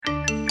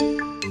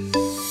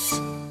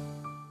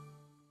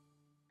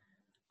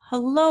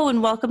Hello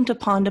and welcome to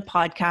Ponda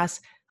Podcast.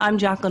 I'm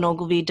Jacqueline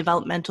Ogilvie,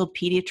 developmental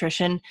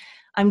pediatrician.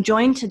 I'm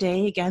joined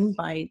today again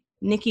by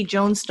Nikki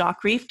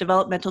Jones-Stockreef,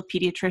 developmental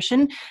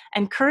pediatrician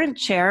and current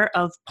chair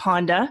of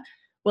Ponda.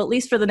 Well, at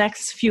least for the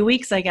next few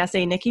weeks, I guess,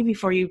 Nikki,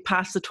 before you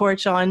pass the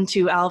torch on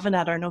to Alvin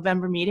at our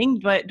November meeting.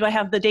 Do I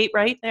have the date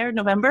right there,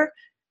 November?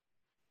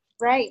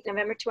 Right,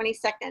 November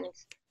 22nd.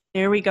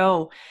 There we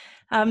go.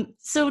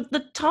 So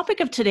the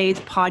topic of today's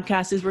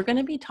podcast is we're going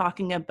to be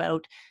talking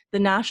about the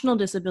National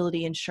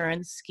Disability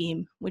Insurance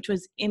Scheme, which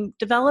was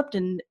developed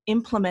and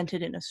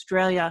implemented in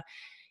Australia.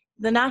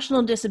 The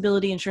National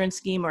Disability Insurance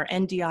Scheme, or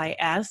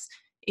NDIS,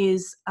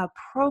 is a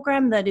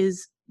program that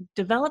is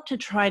developed to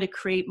try to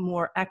create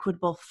more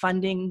equitable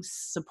funding,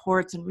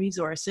 supports, and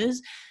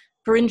resources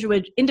for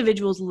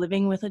individuals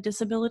living with a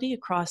disability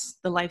across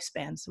the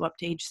lifespan, so up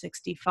to age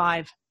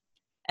 65.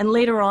 And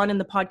later on in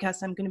the podcast,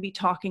 I'm going to be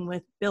talking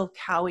with Bill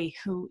Cowie,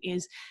 who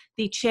is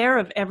the chair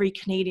of Every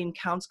Canadian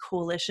Counts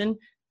Coalition,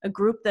 a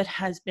group that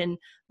has been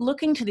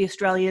looking to the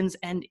Australians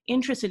and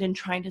interested in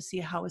trying to see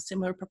how a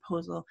similar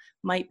proposal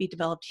might be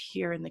developed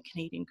here in the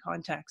Canadian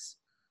context.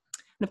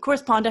 And of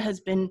course, Ponda has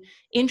been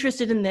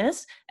interested in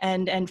this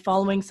and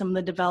following some of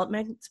the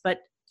developments. But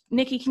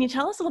Nikki, can you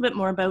tell us a little bit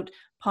more about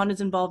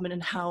Ponda's involvement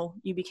and how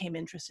you became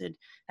interested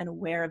and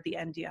aware of the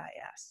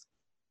NDIS?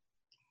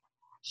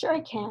 Sure, I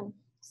can.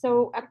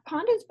 So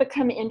Ponda's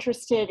become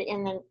interested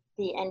in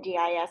the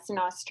NDIS in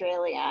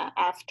Australia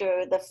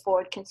after the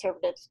Ford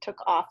Conservatives took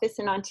office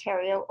in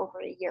Ontario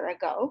over a year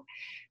ago.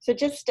 So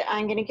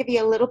I'm going to give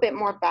you a little bit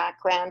more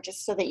background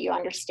just so that you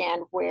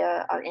understand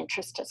where our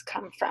interest has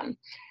come from.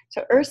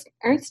 So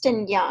Ernst &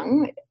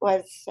 Young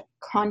was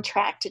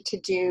contracted to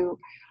do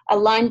a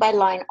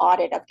line-by-line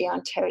audit of the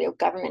Ontario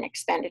government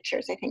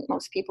expenditures. I think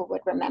most people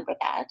would remember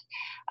that.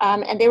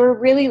 And they were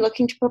really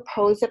looking to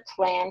propose a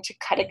plan to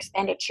cut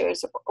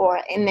expenditures, or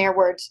in their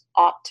words,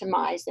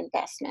 optimize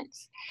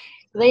investments.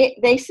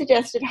 They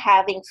suggested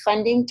having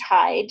funding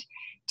tied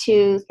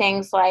to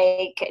things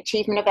like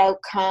achievement of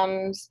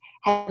outcomes,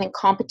 having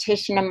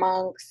competition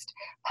amongst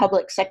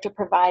public sector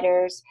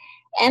providers,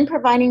 and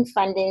providing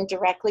funding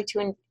directly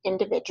to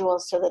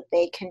individuals so that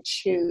they can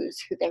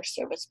choose who their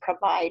service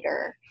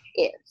provider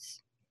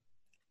is.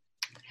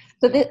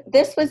 So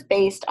this was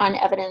based on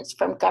evidence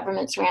from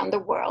governments around the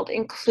world,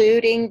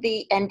 including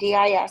the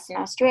NDIS in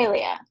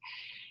Australia.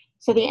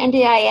 So the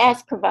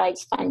NDIS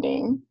provides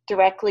funding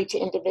directly to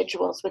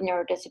individuals with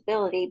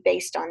neurodisability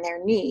based on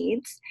their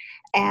needs,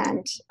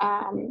 and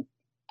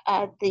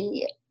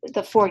the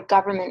Ford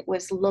government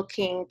was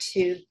looking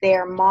to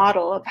their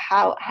model of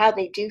how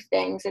they do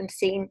things and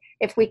seeing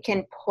if we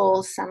can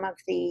pull some of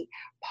the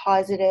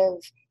positive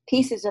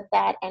pieces of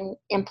that and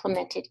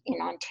implement it in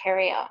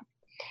Ontario.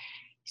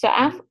 So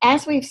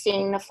as we've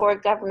seen, the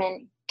Ford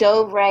government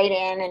dove right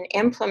in and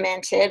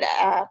implemented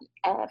a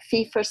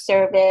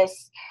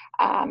fee-for-service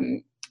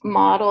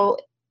model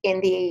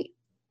in the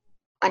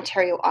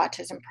Ontario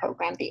Autism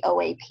Program, the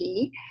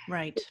OAP.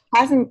 Right. It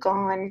hasn't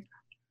gone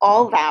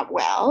all that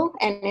well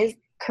and is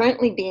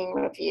currently being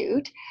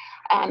reviewed.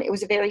 It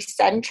was a very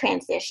sudden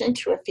transition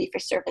to a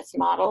fee-for-service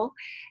model,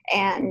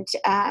 and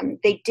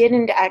they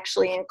didn't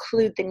actually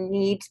include the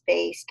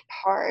needs-based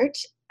part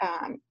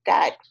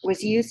that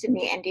was used in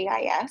the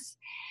NDIS.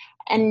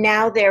 And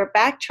now they're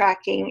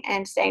backtracking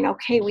and saying,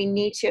 okay, we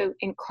need to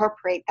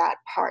incorporate that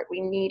part.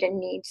 We need a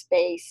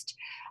needs-based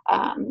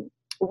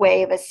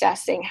way of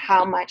assessing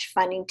how much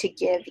funding to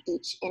give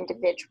each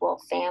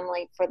individual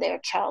family for their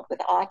child with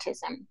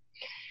autism.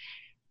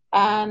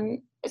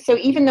 So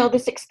even though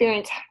this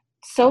experience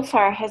so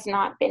far has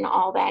not been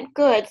all that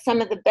good,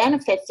 some of the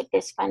benefits of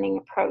this funding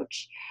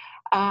approach,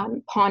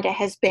 Ponda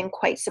has been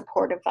quite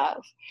supportive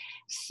of.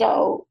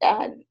 So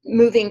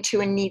moving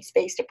to a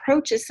needs-based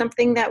approach is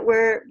something that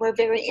we're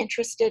very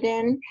interested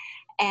in,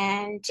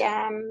 and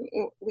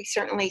we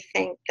certainly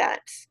think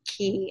that's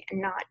key,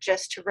 not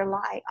just to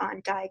rely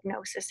on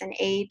diagnosis and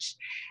age.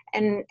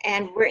 And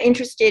we're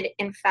interested,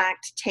 in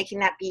fact, taking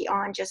that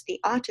beyond just the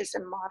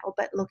autism model,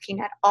 but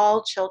looking at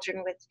all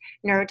children with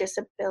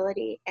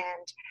neurodisability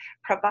and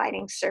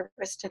providing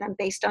service to them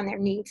based on their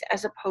needs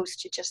as opposed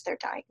to just their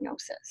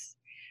diagnosis.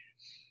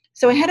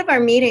 So ahead of our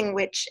meeting,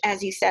 which,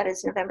 as you said,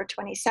 is November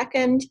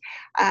 22nd,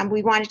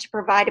 we wanted to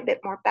provide a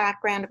bit more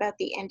background about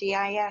the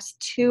NDIS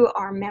to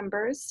our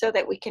members so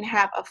that we can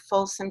have a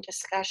fulsome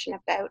discussion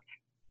about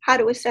how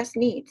to assess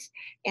needs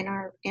in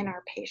our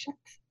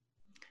patients.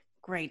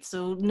 Great.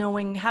 So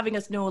having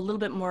us know a little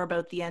bit more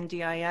about the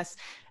NDIS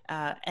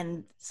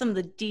and some of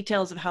the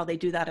details of how they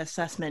do that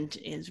assessment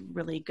is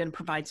really going to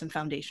provide some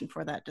foundation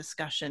for that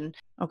discussion.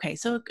 Okay,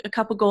 so a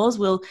couple goals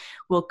we'll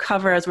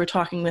cover as we're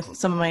talking with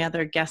some of my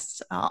other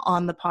guests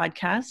on the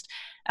podcast.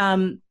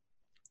 And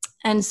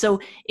so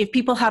if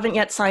people haven't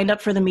yet signed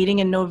up for the meeting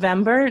in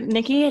November,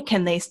 Nikki,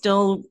 can they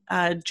still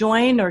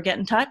join or get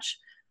in touch?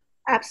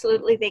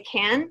 Absolutely, they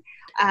can.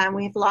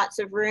 We have lots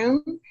of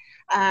room.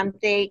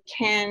 They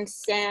can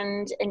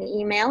send an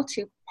email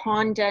to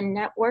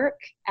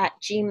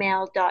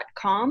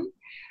pondanetwork@gmail.com.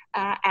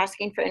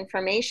 asking for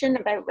information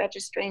about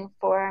registering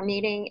for our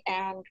meeting,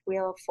 and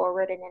we'll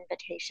forward an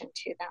invitation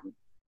to them.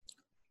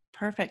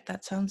 Perfect.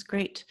 That sounds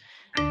great.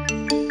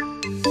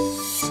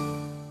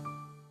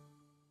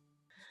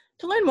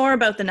 To learn more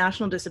about the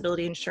National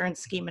Disability Insurance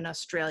Scheme in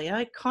Australia,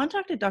 I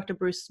contacted Dr.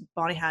 Bruce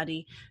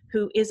Bonyhady,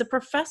 who is a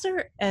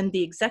professor and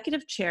the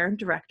executive chair and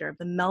director of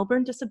the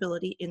Melbourne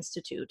Disability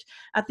Institute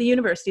at the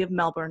University of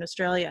Melbourne,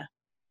 Australia.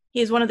 He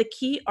is one of the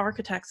key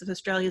architects of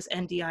Australia's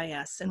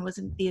NDIS and was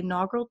the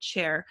inaugural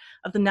chair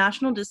of the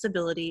National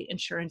Disability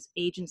Insurance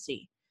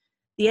Agency.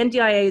 The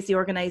NDIA is the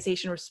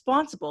organization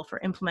responsible for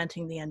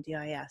implementing the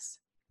NDIS.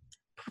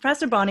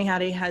 Professor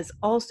Bonyhady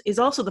is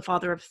also the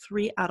father of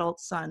 3 adult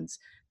sons,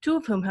 2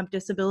 of whom have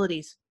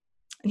disabilities.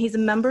 And he's a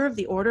member of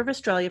the Order of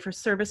Australia for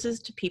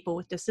services to people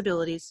with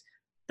disabilities,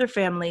 their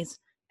families,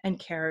 and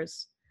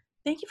carers.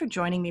 Thank you for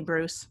joining me,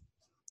 Bruce.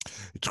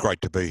 It's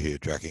great to be here,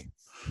 Jackie.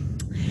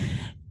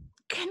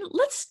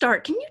 Let's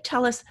start. Can you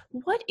tell us,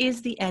 what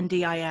is the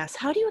NDIS?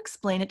 How do you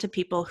explain it to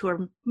people who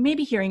are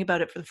maybe hearing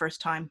about it for the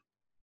first time?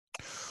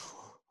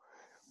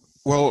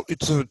 Well,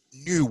 it's a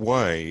new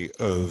way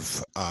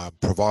of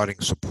providing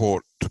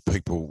support to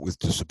people with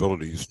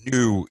disabilities,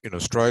 new in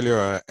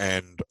Australia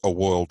and a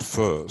world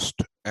first.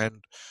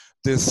 And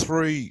there's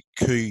 3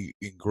 key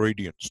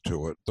ingredients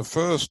to it. The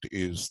first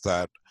is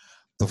that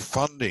the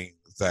funding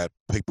that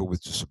people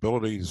with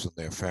disabilities and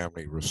their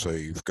family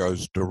receive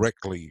goes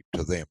directly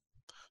to them,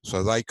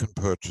 so they can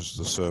purchase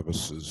the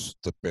services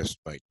that best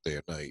meet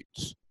their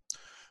needs.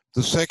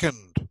 The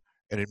second,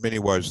 and in many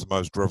ways the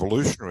most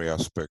revolutionary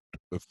aspect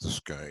of the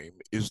scheme,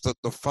 is that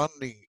the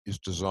funding is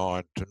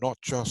designed to not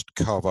just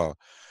cover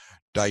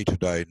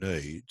day-to-day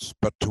needs,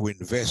 but to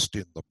invest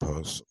in the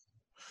person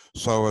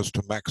so as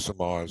to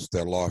maximise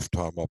their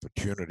lifetime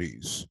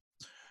opportunities.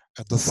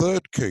 And the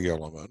third key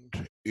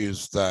element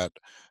is that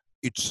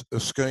it's a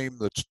scheme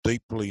that's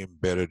deeply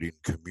embedded in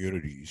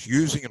communities,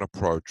 using an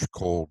approach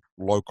called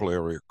local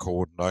area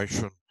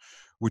coordination,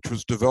 which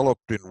was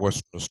developed in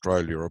Western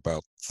Australia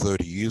about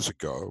 30 years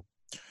ago,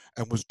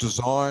 and was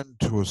designed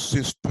to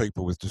assist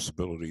people with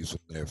disabilities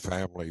and their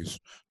families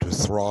to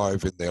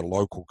thrive in their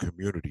local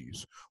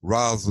communities,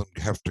 rather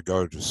than have to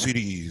go to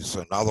cities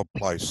and other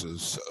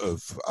places of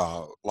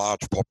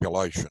large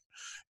population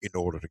in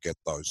order to get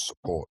those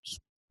supports.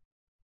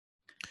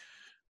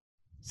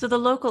 So the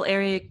local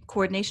area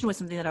coordination was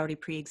something that already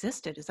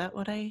pre-existed. Is that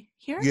what I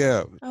hear?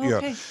 Yeah,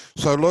 okay. Yeah.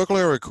 So local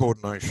area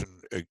coordination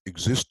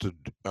existed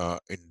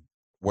in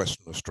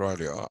Western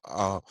Australia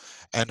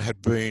and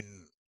had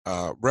been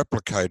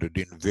replicated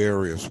in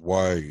various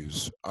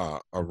ways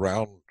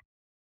around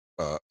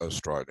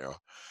Australia,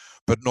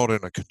 but not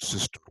in a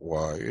consistent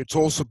way. It's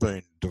also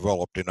been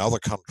developed in other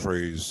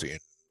countries, in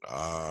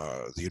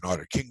the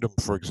United Kingdom,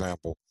 for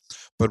example,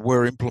 but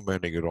we're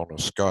implementing it on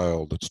a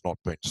scale that's not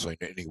been seen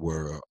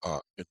anywhere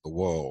in the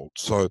world.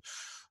 So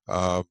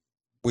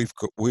we've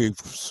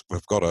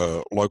got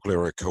a local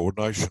area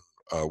coordination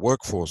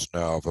workforce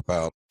now of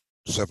about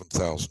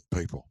 7,000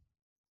 people.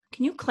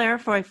 Can you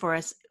clarify for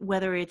us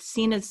whether it's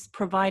seen as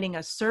providing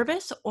a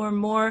service or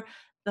more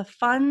the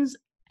funds,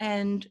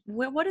 and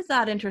what is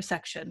that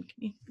intersection? Can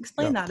you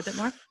explain that a bit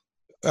more?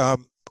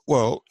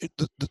 Well,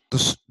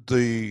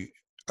 the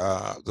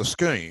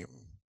scheme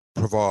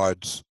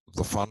provides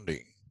the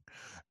funding,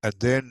 and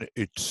then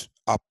it's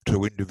up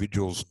to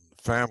individuals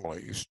and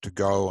families to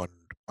go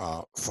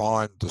and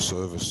find the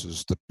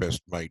services that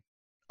best meet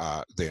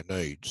their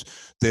needs.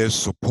 There's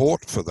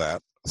support for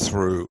that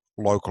through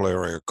local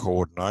area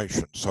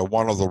coordination. So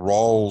one of the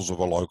roles of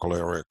a local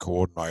area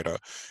coordinator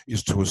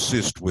is to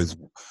assist with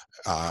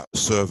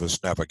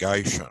service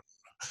navigation,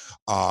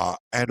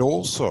 and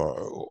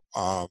also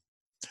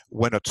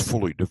when it's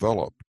fully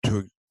developed,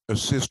 to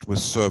assist with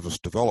service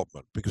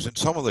development, because in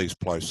some of these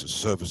places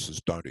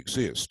services don't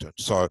exist. And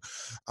so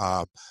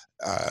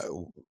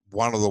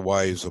one of the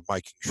ways of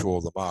making sure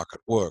the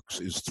market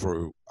works is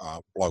through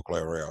local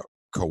area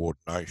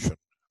coordination,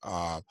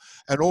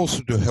 and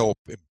also to help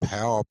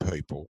empower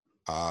people.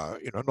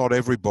 Not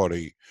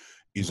everybody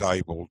is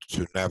able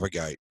to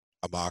navigate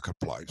a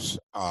marketplace,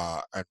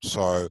 and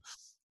so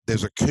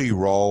there's a key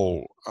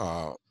role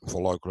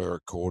for local area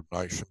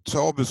coordination.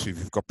 So obviously if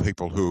you've got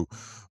people who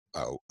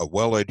are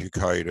well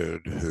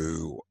educated,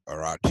 who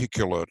are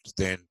articulate,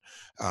 then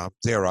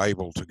they're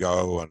able to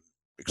go and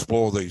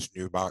explore the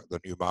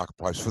new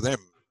marketplace. For them,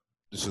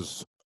 this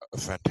is a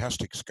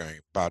fantastic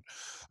scheme. But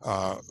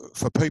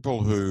for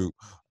people who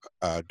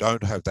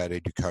don't have that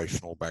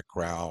educational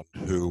background,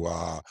 who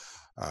are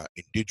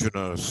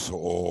Indigenous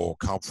or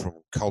come from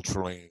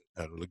culturally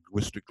and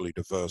linguistically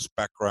diverse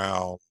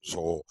backgrounds,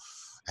 or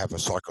have a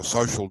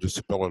psychosocial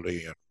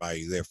disability and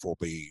may therefore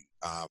be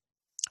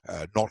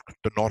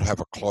not have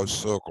a close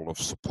circle of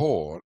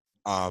support,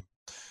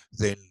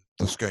 then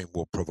the scheme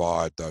will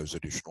provide those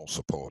additional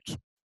supports.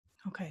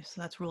 Okay,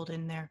 so that's ruled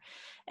in there.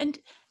 And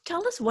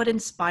tell us what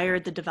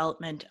inspired the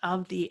development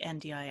of the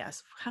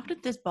NDIS. How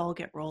did this ball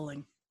get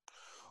rolling?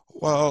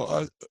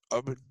 Well,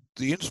 I mean,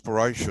 the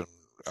inspiration,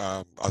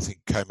 I think,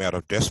 came out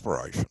of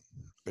desperation.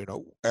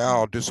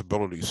 Our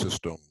disability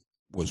system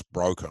was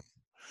broken.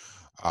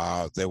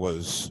 There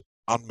was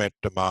unmet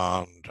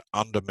demand,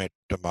 undermet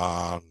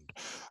demand.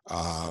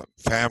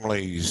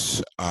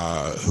 Families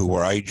who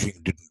were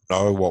aging didn't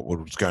know what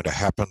was going to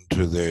happen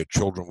to their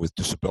children with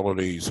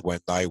disabilities when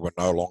they were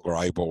no longer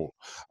able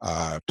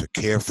to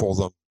care for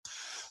them.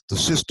 The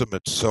system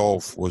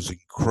itself was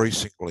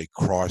increasingly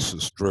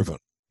crisis-driven,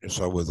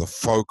 so with a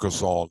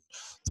focus on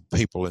the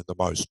people in the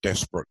most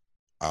desperate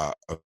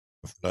of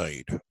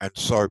need. And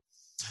so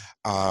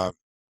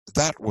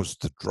that was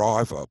the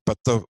driver. But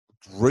the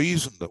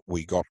reason that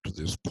we got to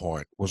this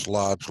point was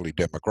largely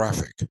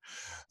demographic,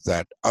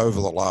 that over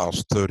the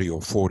last 30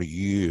 or 40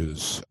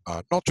 years,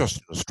 not just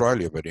in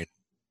Australia, but in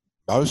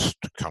most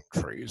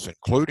countries,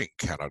 including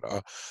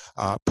Canada,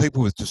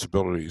 people with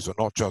disabilities are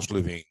not just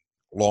living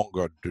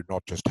longer, do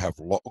not just have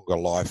longer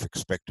life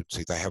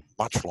expectancy, they have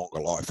much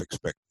longer life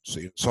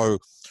expectancy. And so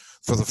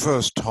for the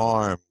first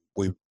time,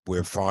 we've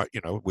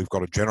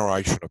got a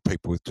generation of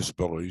people with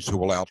disabilities who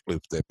will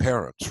outlive their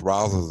parents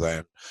rather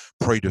than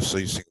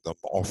predeceasing them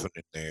often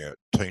in their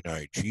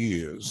teenage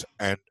years.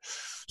 And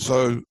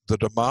so the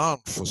demand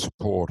for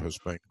support has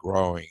been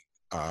growing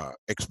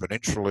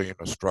exponentially in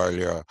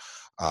Australia.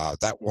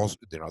 That was,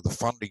 the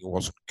funding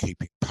wasn't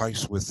keeping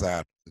pace with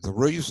that. The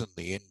reason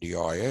the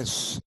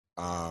NDIS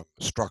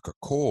struck a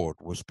chord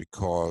was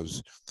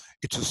because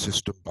it's a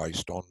system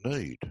based on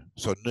need.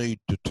 So need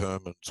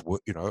determines,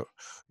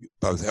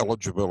 both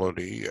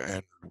eligibility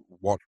and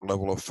what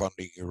level of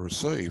funding you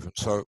receive. And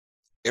so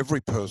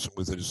every person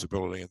with a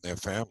disability and their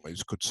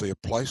families could see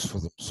a place for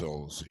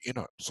themselves in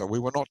it. So we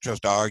were not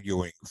just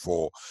arguing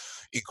for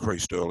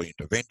increased early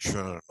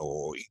intervention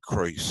or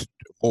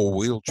more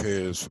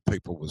wheelchairs for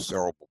people with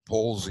cerebral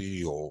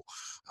palsy or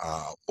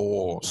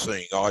more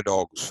seeing eye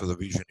dogs for the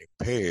vision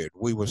impaired.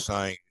 We were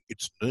saying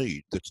it's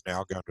need that's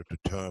now going to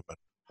determine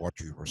what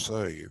you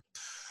receive.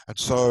 And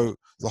so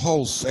the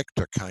whole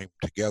sector came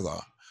together,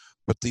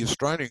 but the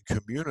Australian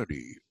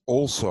community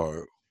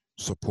also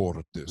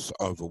supported this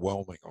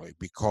overwhelmingly,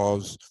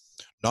 because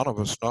none of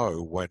us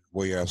know when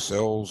we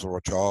ourselves or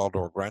a child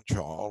or a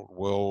grandchild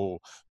will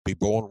be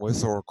born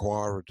with or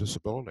acquire a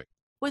disability.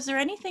 Was there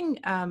anything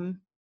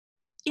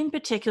in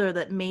particular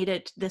that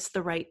made this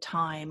the right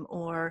time,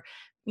 or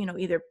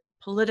either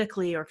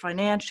politically or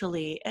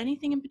financially,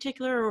 anything in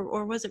particular,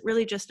 or was it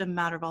really just a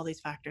matter of all these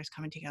factors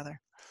coming together?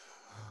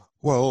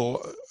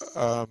 Well,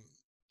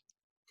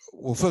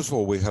 first of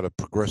all, we had a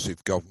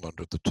progressive government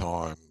at the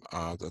time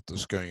that the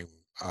scheme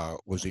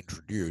was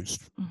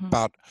introduced. Mm-hmm.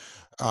 But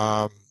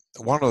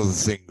one of the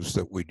things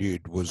that we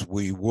did was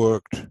we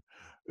worked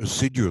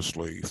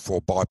assiduously for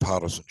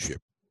bipartisanship,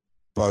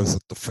 both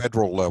at the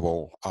federal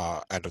level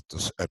and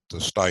at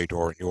the state,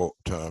 or in your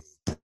term,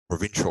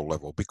 provincial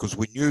level, because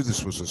we knew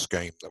this was a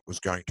scheme that was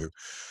going to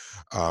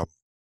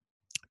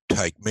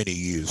take many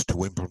years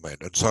to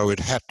implement. And so it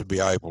had to be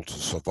able to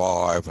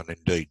survive and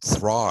indeed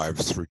thrive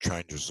through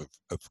changes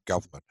of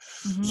government.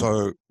 Mm-hmm.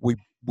 So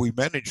we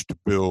managed to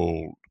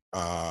build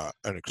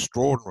an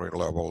extraordinary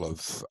level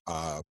of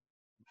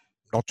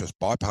not just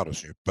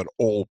bipartisanship, but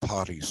all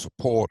party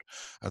support,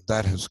 and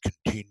that has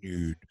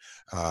continued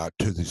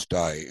to this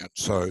day. And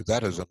so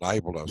that has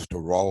enabled us to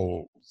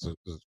roll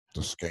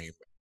the scheme.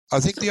 I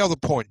think the other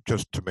point,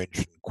 just to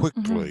mention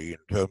quickly,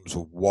 in terms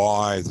of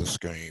why the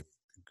scheme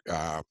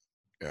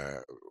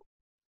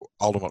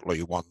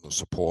ultimately won the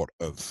support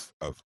of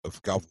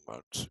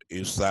government,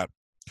 is that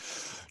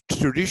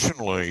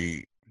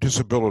traditionally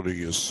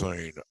disability is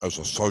seen as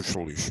a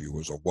social issue,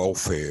 as a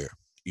welfare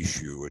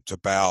issue. It's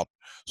about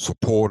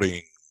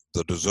supporting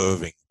the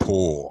deserving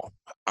poor.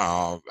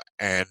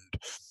 And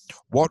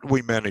what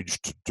we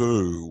managed to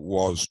do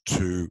was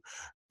to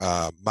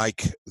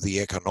make the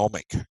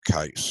economic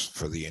case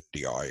for the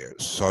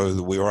NDIS, so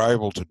that we were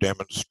able to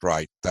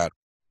demonstrate that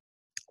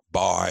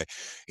by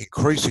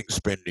increasing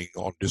spending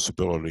on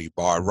disability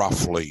by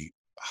roughly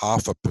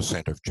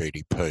 0.5% of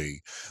GDP,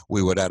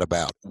 we would add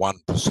about 1%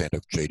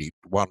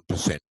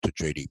 to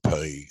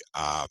GDP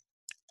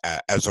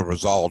as a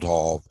result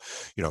of,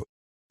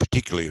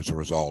 particularly as a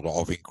result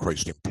of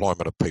increased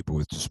employment of people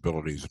with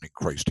disabilities and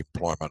increased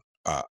employment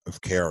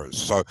of carers.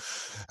 So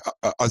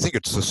I think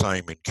it's the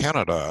same in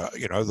Canada.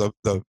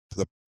 The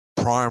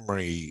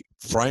primary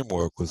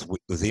framework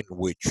within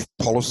which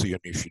policy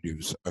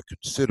initiatives are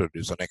considered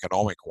is an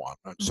economic one.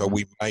 And so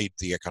we made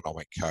the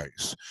economic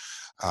case.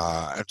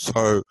 And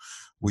so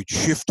we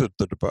shifted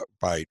the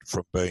debate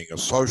from being a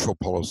social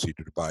policy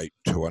debate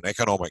to an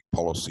economic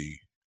policy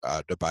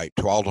debate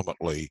to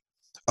ultimately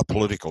a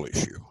political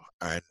issue,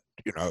 and,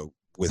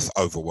 with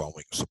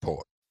overwhelming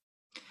support.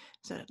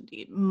 So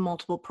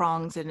multiple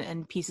prongs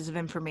and pieces of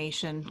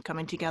information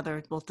coming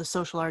together, both the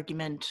social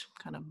argument,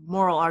 kind of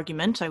moral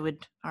argument, I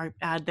would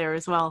add there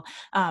as well,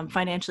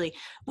 financially,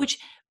 which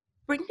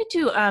brings me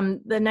to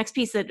the next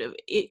piece, that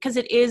because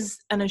it is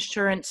an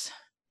assurance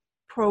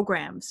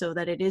program, so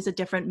that it is a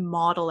different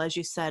model, as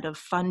you said, of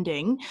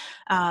funding,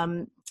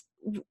 and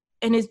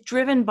is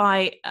driven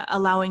by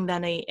allowing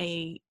then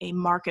a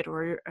market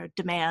or a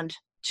demand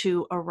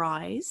to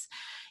arise.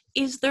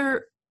 Is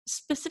there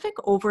specific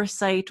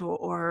oversight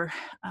or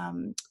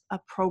a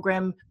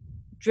program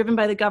driven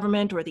by the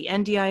government or the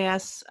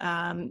NDIS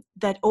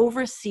that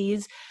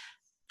oversees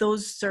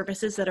those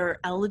services that are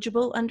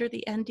eligible under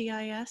the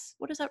NDIS?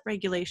 What does that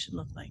regulation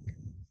look like?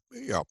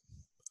 Yeah.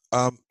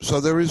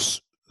 So there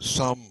is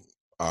some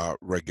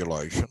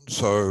regulation.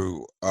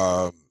 So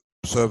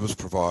service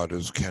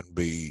providers can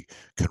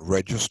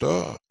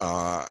register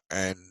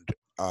and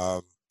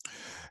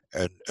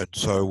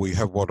so we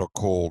have what are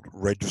called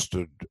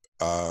registered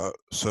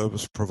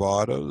service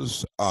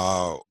providers.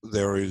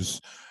 There is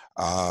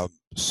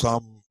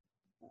some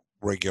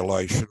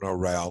regulation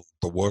around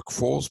the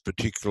workforce,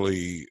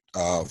 particularly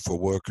for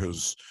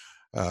workers,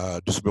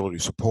 disability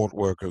support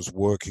workers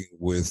working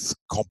with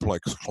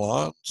complex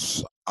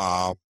clients.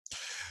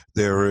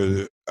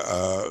 There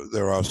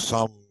are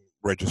some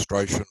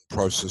registration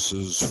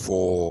processes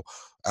for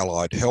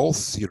allied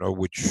health,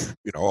 which,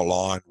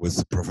 align with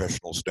the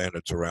professional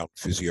standards around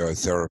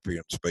physiotherapy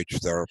and speech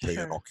therapy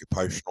and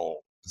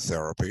occupational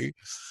therapy.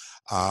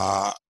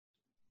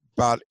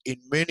 But in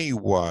many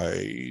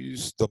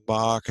ways, the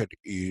market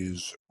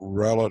is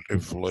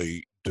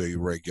relatively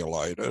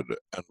deregulated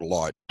and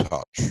light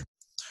touch.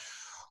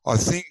 I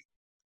think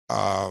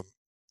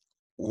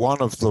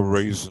one of the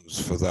reasons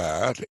for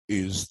that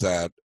is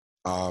that,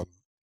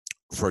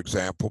 for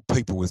example,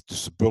 people with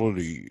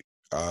disability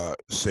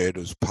said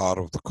as part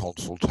of the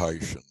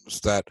consultations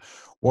that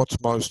what's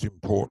most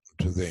important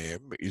to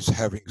them is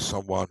having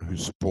someone who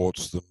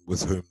supports them,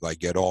 with whom they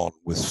get on,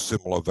 with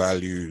similar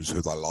values,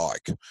 who they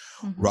like,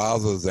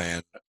 rather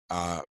than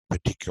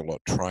particular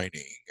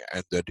training,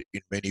 and that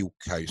in many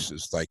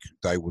cases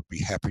they would be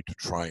happy to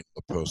train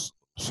the person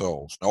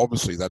themselves. Now,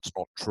 obviously, that's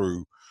not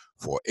true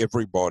for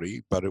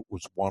everybody, but it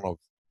was one of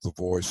the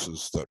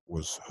voices that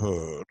was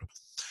heard.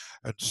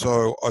 And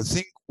so I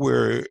think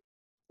we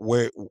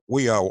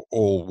are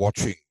all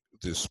watching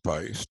this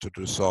space to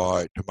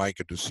decide, to make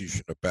a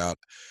decision about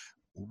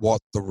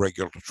what the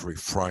regulatory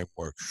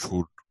framework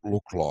should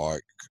look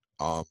like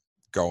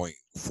going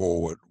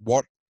forward,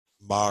 what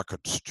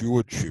market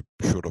stewardship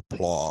should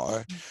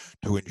apply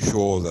to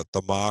ensure that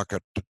the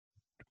market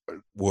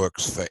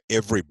works for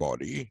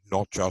everybody,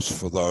 not just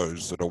for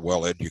those that are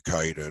well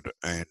educated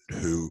and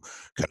who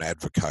can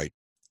advocate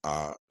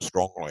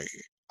strongly.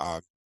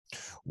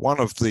 One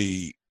of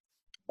the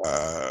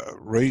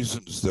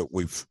reasons that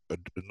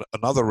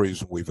another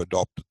reason we've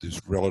adopted this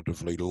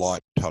relatively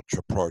light touch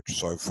approach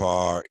so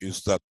far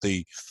is that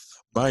the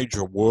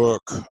major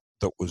work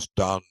that was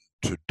done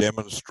to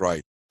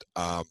demonstrate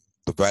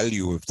the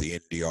value of the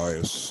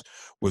NDIS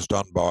was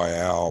done by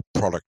our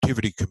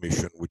Productivity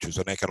Commission, which is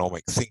an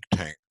economic think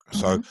tank.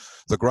 So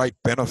the great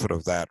benefit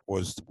of that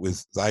was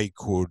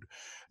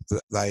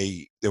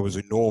there was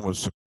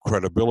enormous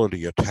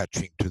credibility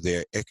attaching to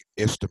their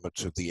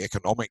estimates of the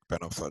economic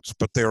benefits,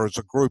 but there is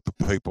a group of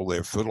people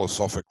there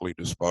philosophically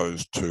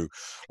disposed to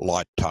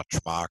light touch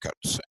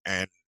markets,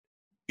 and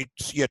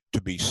it's yet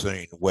to be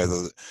seen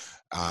whether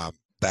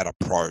that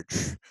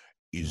approach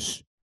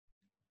is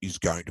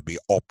going to be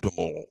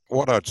optimal.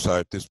 What I'd say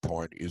at this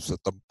point is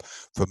that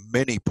for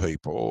many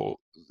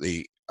people,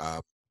 this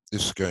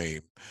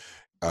scheme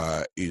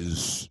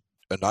is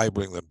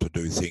enabling them to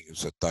do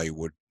things that they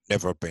would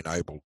never have been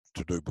able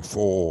to do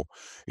before.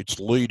 It's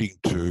leading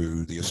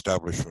to the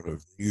establishment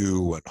of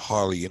new and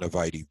highly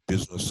innovative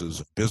businesses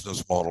and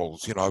business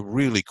models,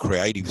 really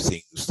creative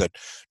things that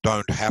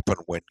don't happen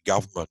when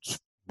governments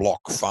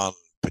block fund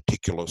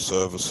particular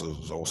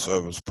services or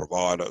service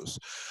providers.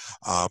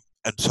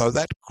 And so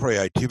that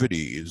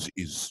creativity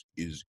is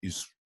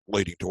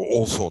leading to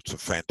all sorts of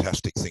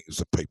fantastic things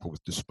that people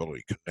with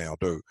disability can now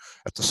do.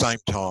 At the same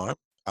time,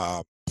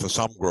 for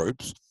some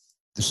groups,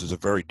 this is a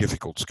very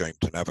difficult scheme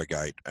to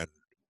navigate, and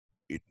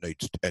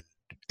and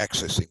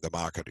accessing the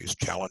market is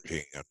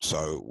challenging, and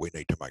so we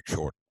need to make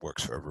sure it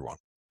works for everyone.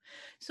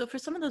 So for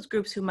some of those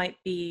groups who might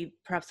be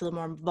perhaps a little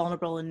more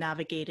vulnerable in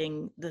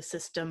navigating the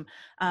system,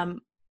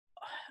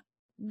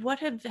 what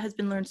has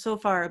been learned so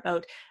far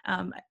about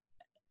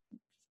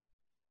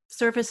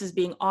services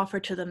being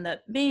offered to them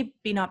that may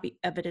not be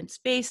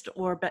evidence-based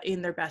or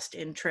in their best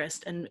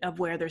interest, and of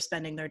where they're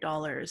spending their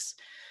dollars?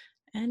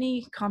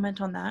 Any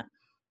comment on that?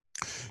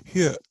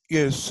 Yeah,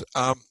 yes.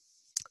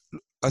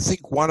 I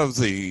think one of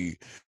the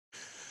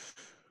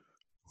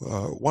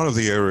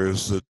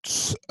areas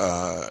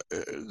that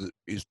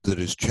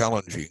is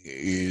challenging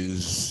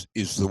is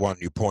the one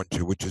you point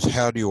to, which is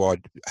how do you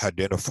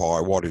identify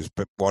what is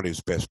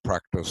best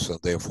practice and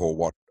therefore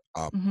what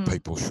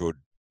people should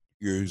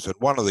use. And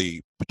one of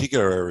the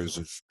particular areas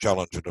of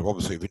challenge and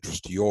obviously of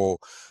interest to your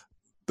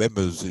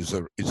members is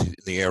in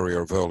the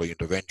area of early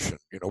intervention.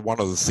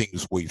 One of the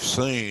things we've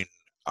seen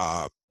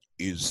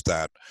is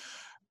that,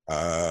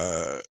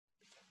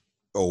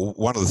 or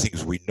one of the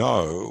things we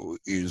know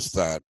is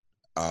that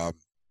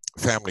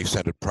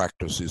family-centred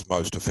practice is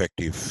most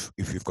effective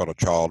if you've got a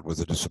child with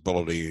a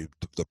disability.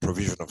 The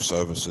provision of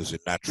services in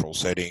natural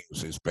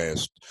settings is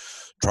best.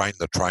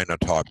 Train-the-trainer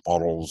type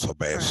models are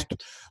best.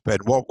 Right.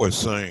 But what we're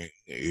seeing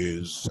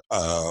is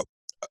a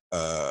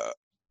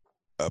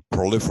a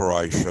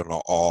proliferation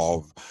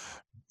of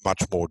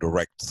much more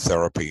direct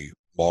therapy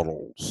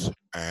models.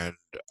 And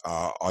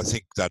I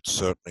think that's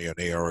certainly an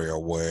area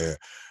where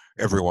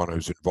everyone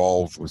who's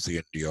involved with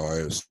the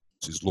NDIS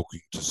is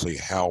looking to see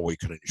how we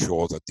can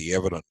ensure that the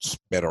evidence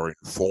better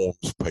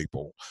informs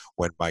people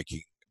when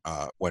making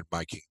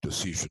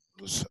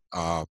decisions.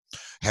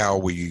 How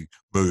we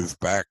move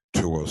back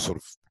to a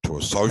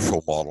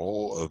social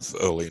model of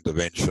early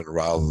intervention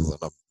rather than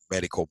a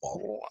medical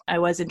model. I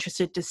was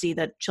interested to see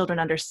that children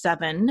under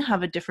 7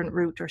 have a different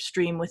route or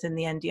stream within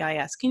the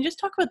NDIS. Can you just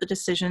talk about the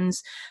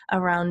decisions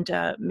around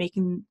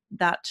making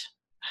that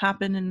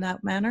happen in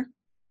that manner?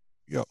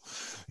 Yeah.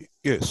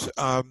 Yes.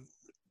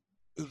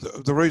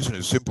 The reason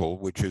is simple,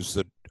 which is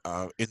that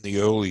in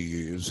the early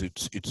years,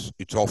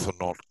 it's often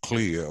not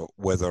clear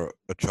whether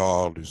a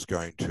child is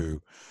going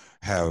to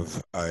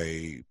have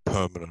a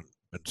permanent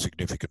and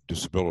significant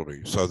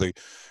disability. So the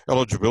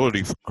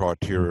eligibility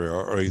criteria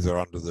are either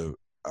under the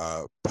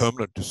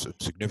permanent and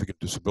significant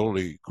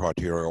disability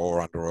criteria or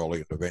under early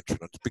intervention.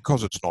 It's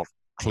because it's not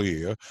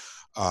clear.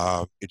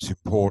 It's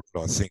important,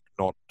 I think,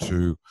 not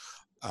to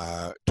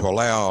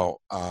allow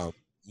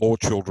more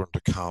children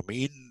to come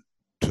in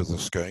to the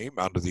scheme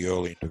under the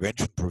early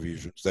intervention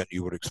provisions than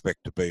you would expect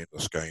to be in the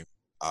scheme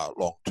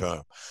long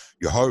term.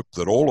 You hope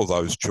that all of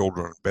those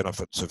children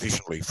benefit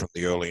sufficiently from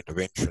the early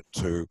intervention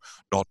to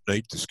not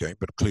need the scheme,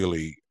 but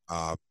clearly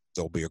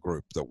there'll be a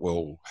group that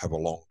will have a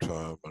long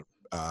term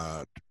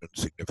and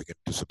significant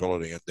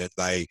disability, and then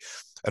they,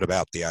 at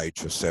about the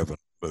age of 7,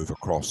 move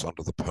across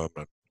under the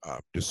permanent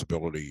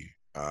disability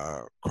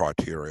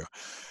criteria.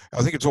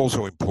 I think it's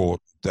also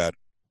important that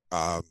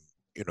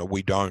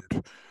we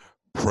don't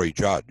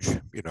prejudge.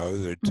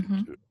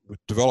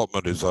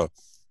 Development is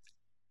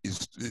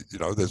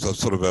there's a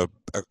sort of a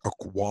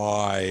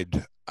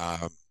wide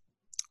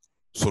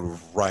sort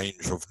of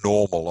range of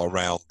normal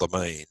around the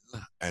mean,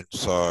 and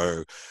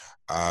so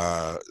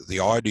the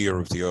idea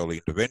of the early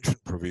intervention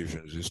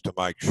provisions is to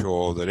make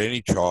sure that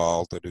any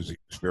child that is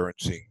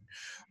experiencing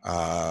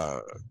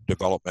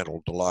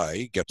developmental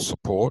delay gets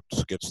support,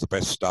 gets the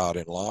best start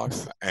in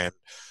life, and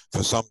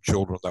for some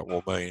children that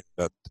will mean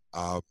that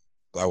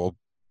they will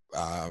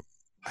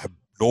have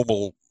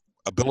normal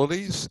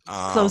abilities.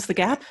 Close the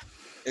gap?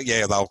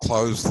 Yeah, they'll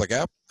close the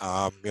gap.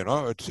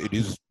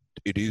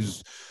 It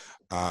is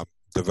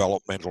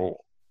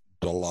developmental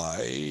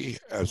delay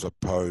as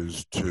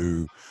opposed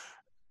to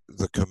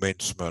the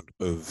commencement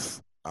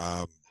of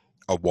a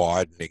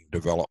widening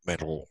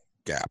developmental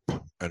gap.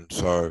 And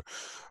so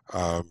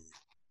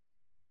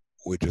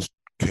we're just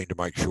keen to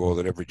make sure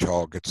that every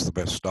child gets the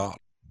best start.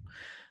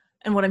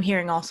 And what I'm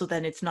hearing also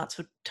then, it's not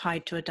so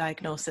tied to a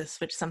diagnosis,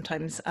 which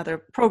sometimes other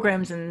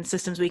programs and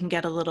systems we can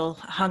get a little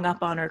hung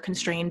up on or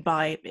constrained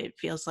by, it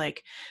feels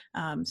like.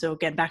 So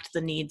again, back to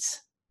the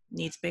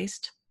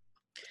needs-based.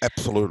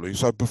 Absolutely.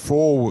 So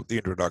before the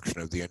introduction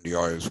of the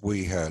NDIS,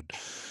 we had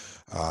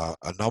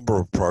a number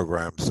of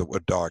programs that were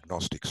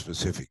diagnostic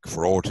specific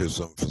for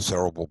autism, for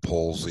cerebral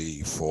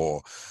palsy,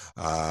 for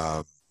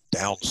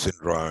Down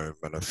syndrome,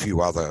 and a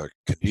few other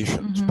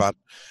conditions. Mm-hmm. But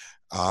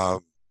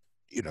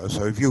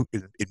so if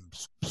in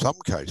some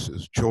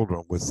cases,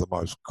 children with the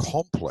most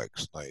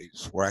complex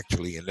needs were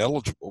actually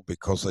ineligible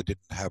because they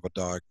didn't have a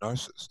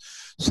diagnosis.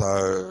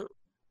 So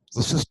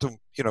the system,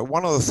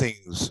 one of the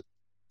things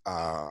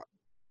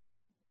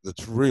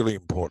that's really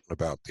important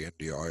about the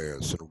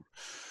NDIS, and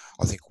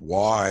I think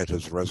why it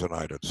has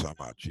resonated so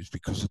much, is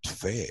because it's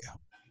fair.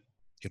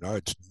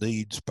 It's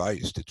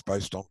needs-based. It's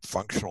based on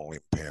functional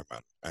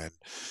impairment, and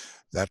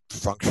that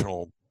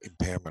functional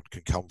impairment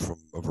can come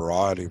from a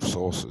variety of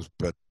sources,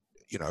 but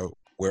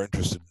we're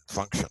interested in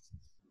function.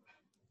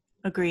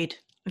 Agreed.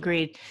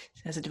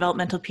 As a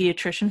developmental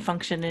pediatrician,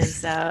 function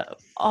is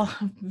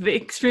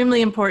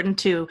extremely important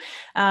too.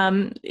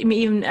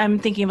 Even I'm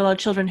thinking of a lot of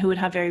children who would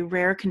have very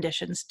rare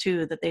conditions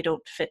too, that they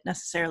don't fit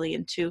necessarily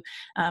into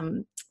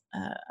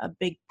a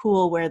big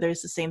pool where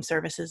there's the same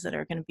services that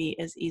are going to be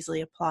as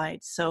easily applied.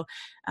 So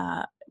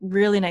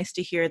really nice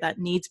to hear that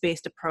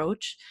needs-based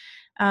approach.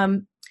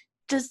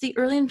 Does the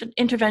early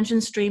intervention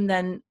stream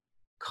then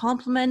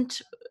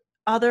complement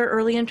other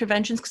early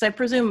interventions? Because I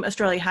presume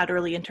Australia had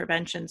early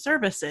intervention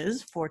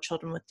services for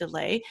children with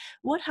delay.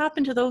 What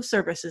happened to those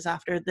services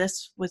after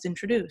this was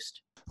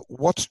introduced?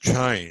 What's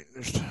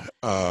changed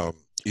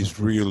is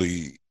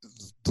really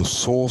the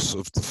source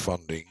of the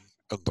funding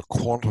and the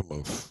quantum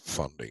of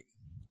funding.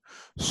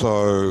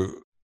 So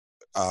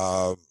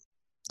the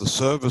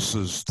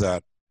services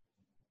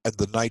and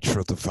the nature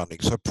of the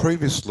funding. So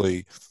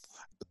previously,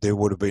 there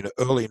would have been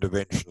early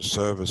intervention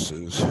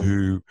services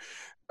who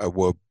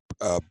were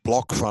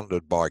block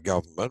funded by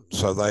government,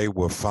 so they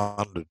were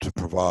funded to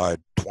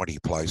provide 20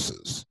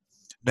 places.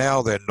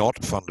 Now they're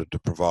not funded to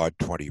provide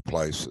 20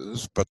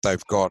 places, but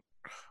they've got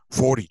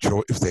 40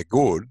 children, if they're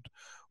good,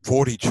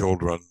 40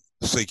 children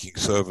seeking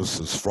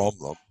services from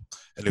them,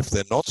 and if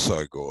they're not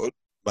so good,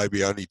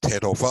 maybe only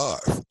 10 or 5.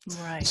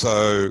 Right.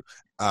 So,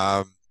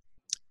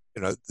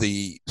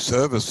 the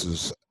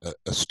services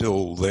are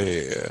still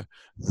there.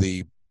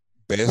 The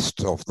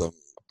best of them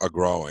are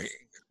growing.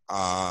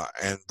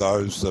 and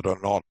those that are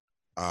not,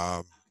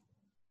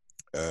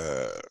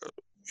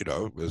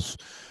 as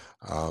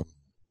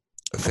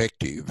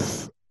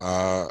effective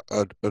are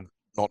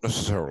not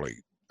necessarily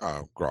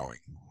growing.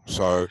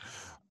 So,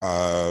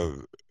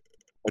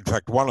 in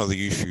fact, one of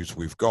the issues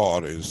we've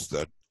got is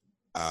that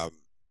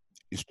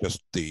is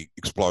just the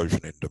explosion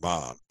in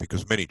demand,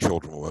 because many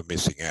children were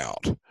missing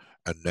out,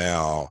 and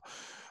now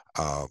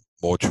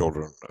more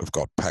children have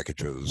got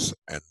packages,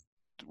 and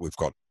we've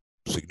got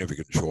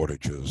significant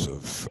shortages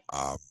of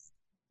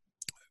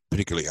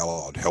particularly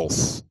allied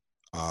health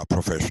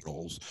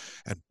professionals,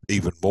 and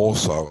even more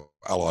so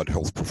allied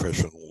health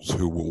professionals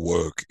who will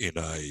work in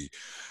a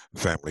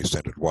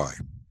family-centred way.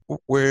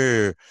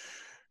 We're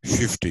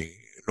shifting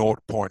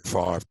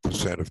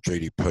 0.5% of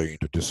GDP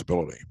into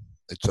disability.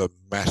 It's a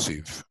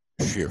massive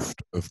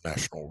shift of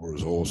national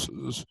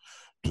resources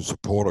to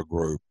support a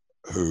group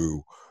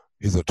who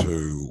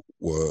hitherto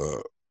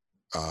were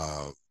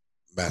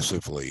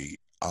massively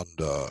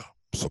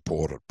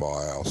under-supported by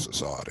our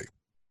society.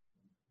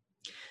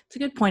 It's a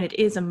good point. It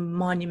is a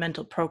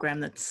monumental program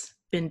that's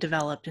been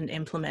developed and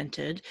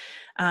implemented.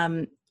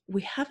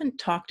 We've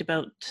talked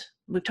about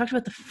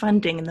the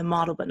funding and the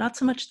model, but not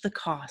so much the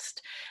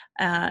cost.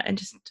 And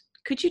just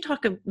could you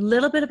talk a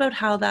little bit about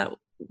how that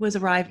was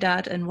arrived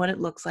at and what it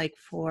looks like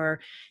for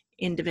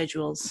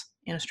individuals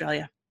in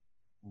Australia?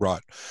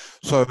 Right.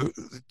 So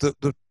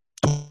the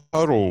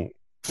total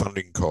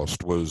funding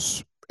cost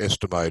was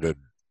estimated,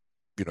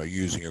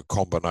 using a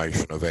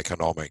combination of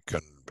economic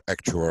and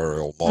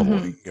actuarial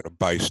modelling,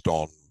 based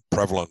on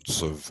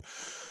prevalence of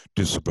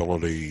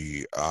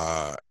disability,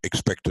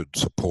 expected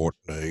support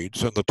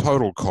needs, and the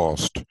total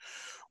cost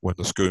when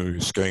the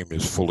scheme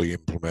is fully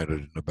implemented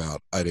in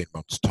about 18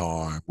 months'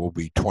 time will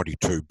be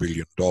 $22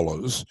 billion.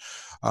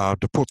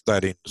 To put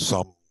that in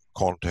some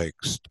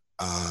context,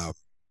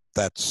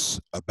 that's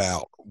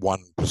about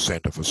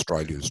 1% of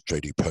Australia's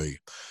GDP.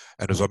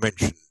 And as I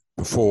mentioned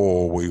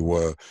before, we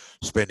were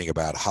spending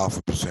about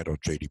 0.5% of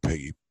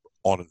GDP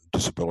on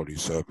disability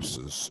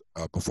services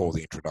before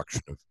the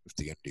introduction of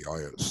the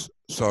NDIS.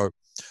 So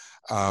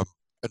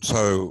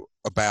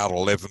about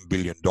 $11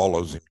 billion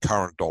in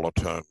current dollar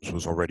terms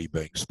was already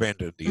being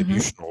spent, and the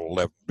additional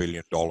 $11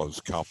 billion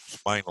comes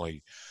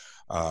mainly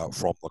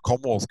from the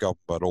Commonwealth government,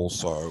 but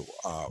also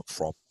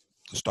from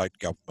the state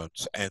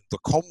governments. And the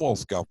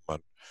Commonwealth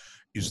government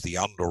is the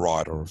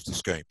underwriter of the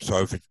scheme.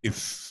 So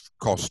if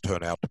costs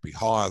turn out to be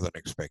higher than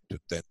expected,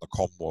 then the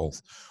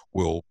Commonwealth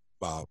will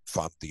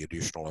fund the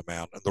additional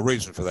amount. And the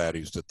reason for that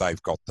is that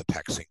they've got the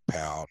taxing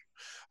power.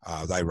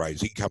 They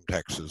raise income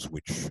taxes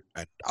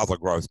and other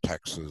growth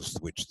taxes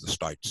which the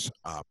states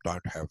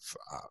don't have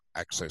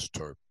access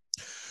to.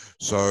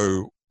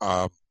 So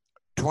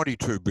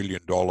 $22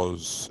 billion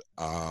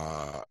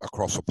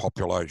across a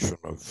population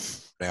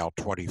of now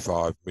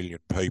 25 million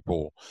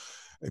people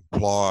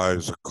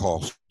implies a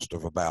cost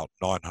of about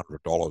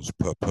 $900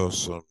 per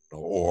person,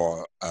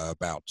 or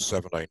about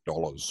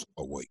 $17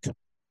 a week,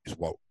 is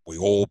what we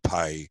all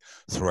pay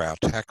through our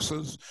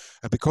taxes.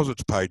 And because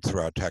it's paid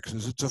through our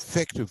taxes, it's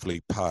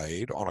effectively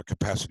paid on a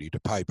capacity to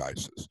pay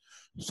basis.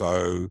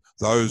 So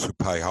those who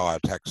pay higher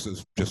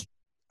taxes just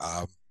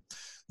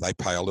they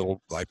pay a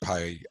little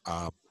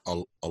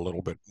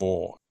bit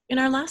more. In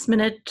our last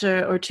minute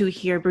or two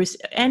here, Bruce,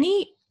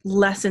 any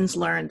lessons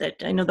learned? That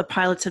I know the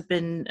pilots have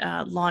been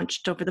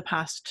launched over the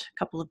past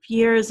couple of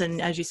years,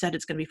 and as you said,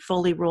 it's going to be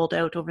fully rolled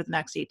out over the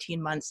next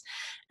 18 months.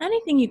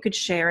 Anything you could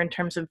share in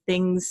terms of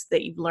things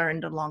that you've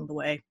learned along the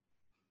way?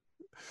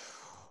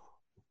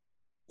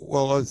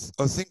 Well,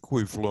 I think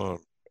we've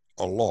learned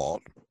a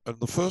lot, and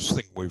the first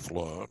thing we've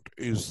learned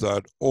is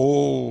that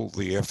all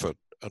the effort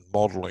and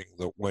modelling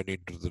that went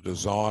into the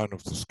design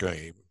of the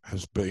scheme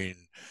has been,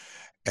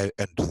 and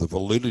to the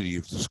validity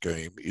of the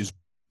scheme, is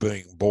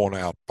being borne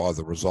out by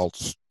the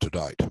results to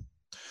date.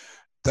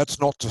 That's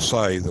not to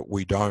say that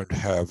we don't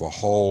have a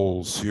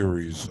whole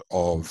series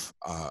of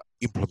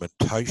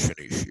implementation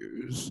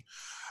issues,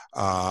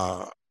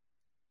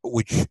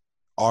 which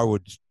I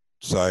would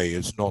say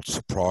is not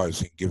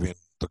surprising given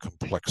the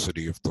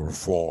complexity of the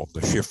reform,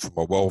 the shift from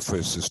a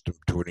welfare system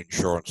to an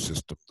insurance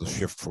system, the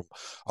shift from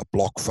a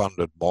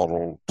block-funded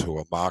model to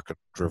a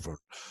market-driven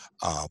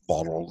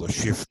model,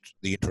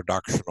 the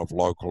introduction of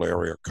local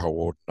area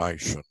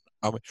coordination.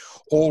 I mean,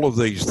 all of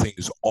these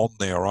things on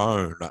their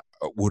own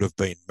would have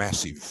been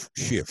massive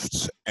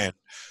shifts, and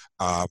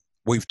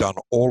we've done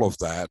all of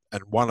that.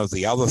 And one of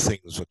the other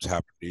things that's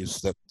happened is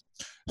that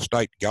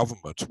state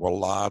governments were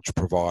large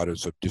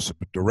providers of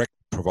direct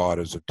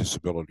providers of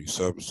disability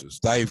services.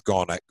 They've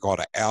got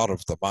out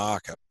of the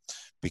market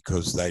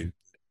because they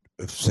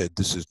have said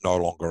this is no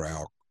longer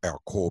our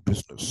core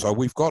business. So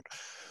we've got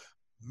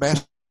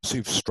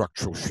massive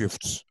structural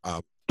shifts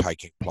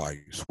taking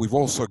place. We've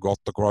also got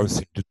the growth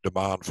in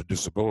demand for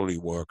disability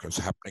workers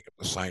happening at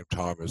the same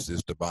time as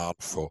there's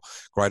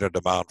greater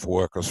demand for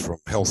workers from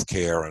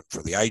healthcare and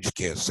for the aged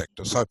care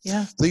sector. So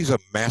these are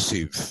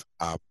massive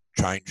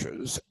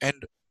changes,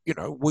 and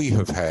we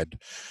have had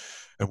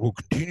and will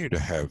continue to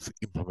have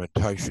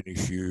implementation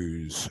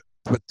issues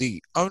But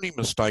the only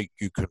mistake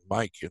you can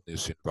make in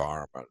this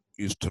environment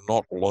is to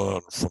not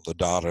learn from the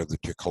data that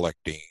you're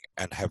collecting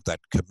and have that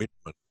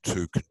commitment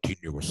to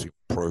continuous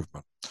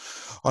improvement.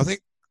 I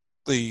think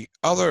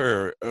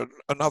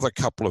another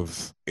couple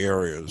of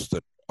areas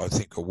that I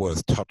think are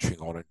worth touching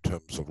on in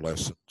terms of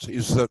lessons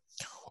is that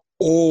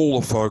all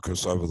the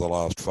focus over the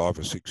last 5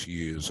 or 6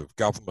 years of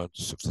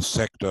governments, of the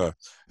sector,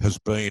 has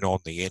been on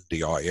the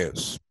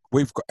NDIS.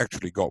 We've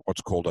actually got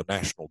what's called a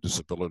National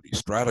Disability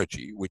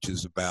Strategy, which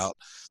is about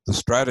the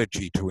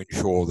strategy to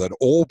ensure that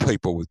all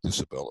people with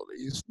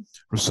disabilities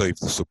receive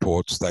the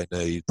supports they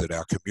need, that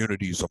our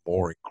communities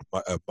are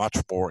much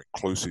more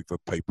inclusive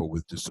of people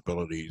with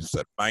disabilities,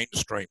 that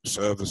mainstream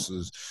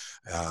services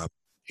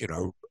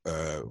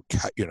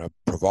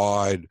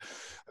provide,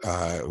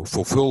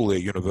 fulfill their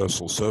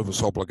universal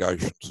service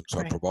obligations, and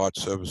so provide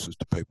services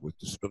to people with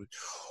disabilities.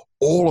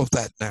 All of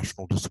that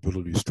National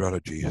Disability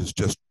Strategy has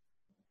just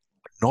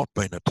not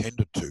been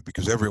attended to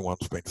because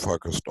everyone's been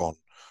focused on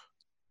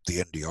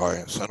the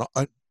NDIS.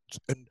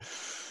 And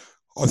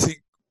I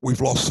think we've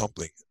lost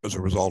something as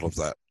a result of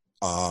that.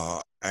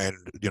 And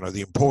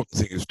the important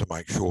thing is to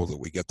make sure that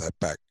we get that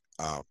back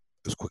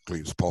as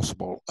quickly as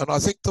possible. And I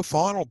think the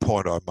final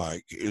point I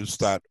make is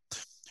that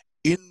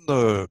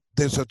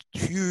there's a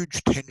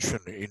huge tension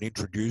in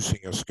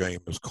introducing a scheme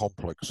as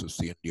complex as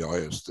the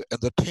NDIS,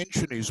 and the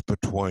tension is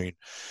between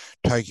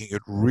taking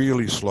it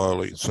really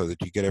slowly so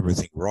that you get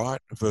everything right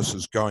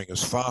versus going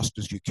as fast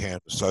as you can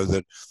so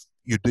that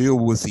you deal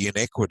with the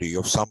inequity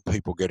of some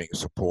people getting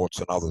supports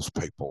and others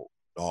people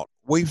not.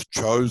 We've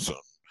chosen,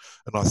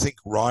 and I think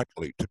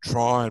rightly, to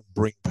try and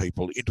bring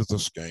people into the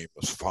scheme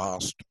as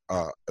fast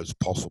as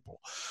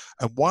possible.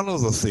 And one of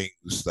the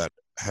things that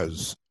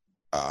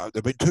there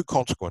have been two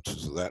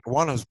consequences of that.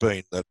 One has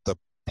been that the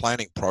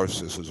planning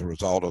process as a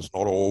result has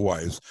not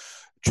always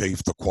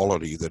achieved the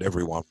quality that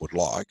everyone would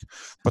like.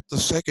 But the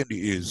second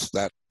is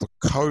that the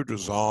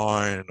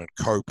co-design and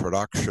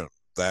co-production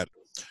that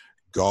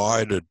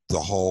guided the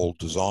whole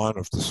design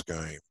of the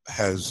scheme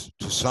has,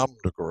 to some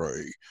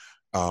degree,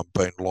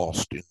 been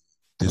lost in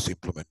this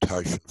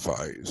implementation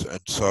phase. And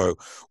so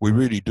we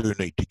really do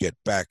need to get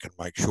back and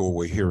make sure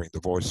we're hearing the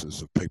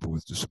voices of people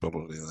with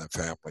disability and their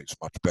families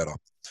much better.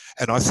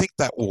 And I think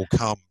that will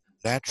come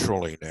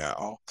naturally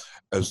now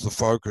as the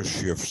focus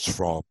shifts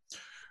from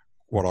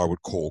what I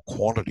would call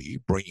quantity,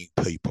 bringing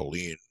people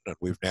in, and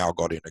we've now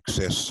got in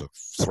excess of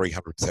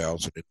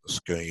 300,000 in the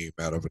scheme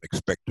out of an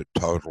expected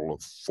total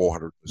of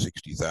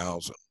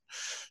 460,000.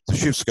 The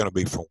shift's going to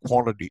be from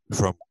quantity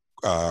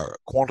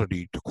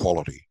to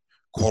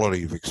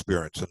quality of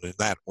experience, and in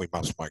that we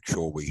must make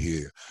sure we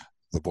hear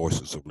the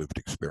voices of lived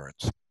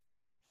experience.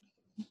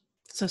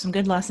 So some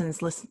good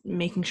lessons,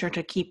 making sure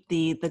to keep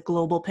the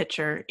global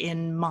picture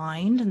in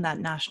mind and that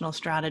national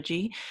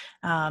strategy,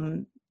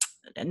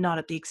 not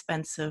at the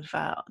expense of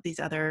these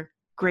other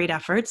great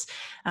efforts,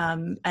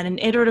 and an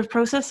iterative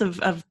process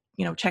of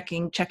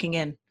checking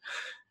in.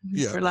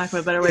 Yeah. For lack of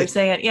a better way of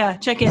saying it. Yeah,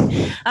 check in.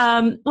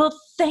 Well,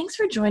 thanks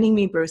for joining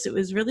me, Bruce. It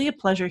was really a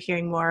pleasure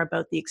hearing more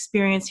about the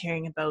experience,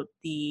 hearing about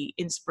the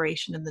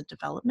inspiration and the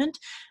development,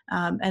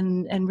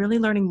 and really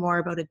learning more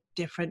about a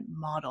different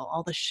model.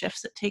 All the shifts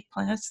that take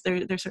place,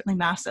 they're certainly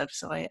massive.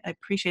 So I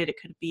appreciate it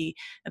could be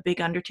a big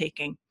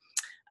undertaking.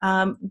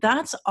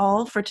 That's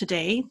all for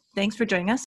today. Thanks for joining us.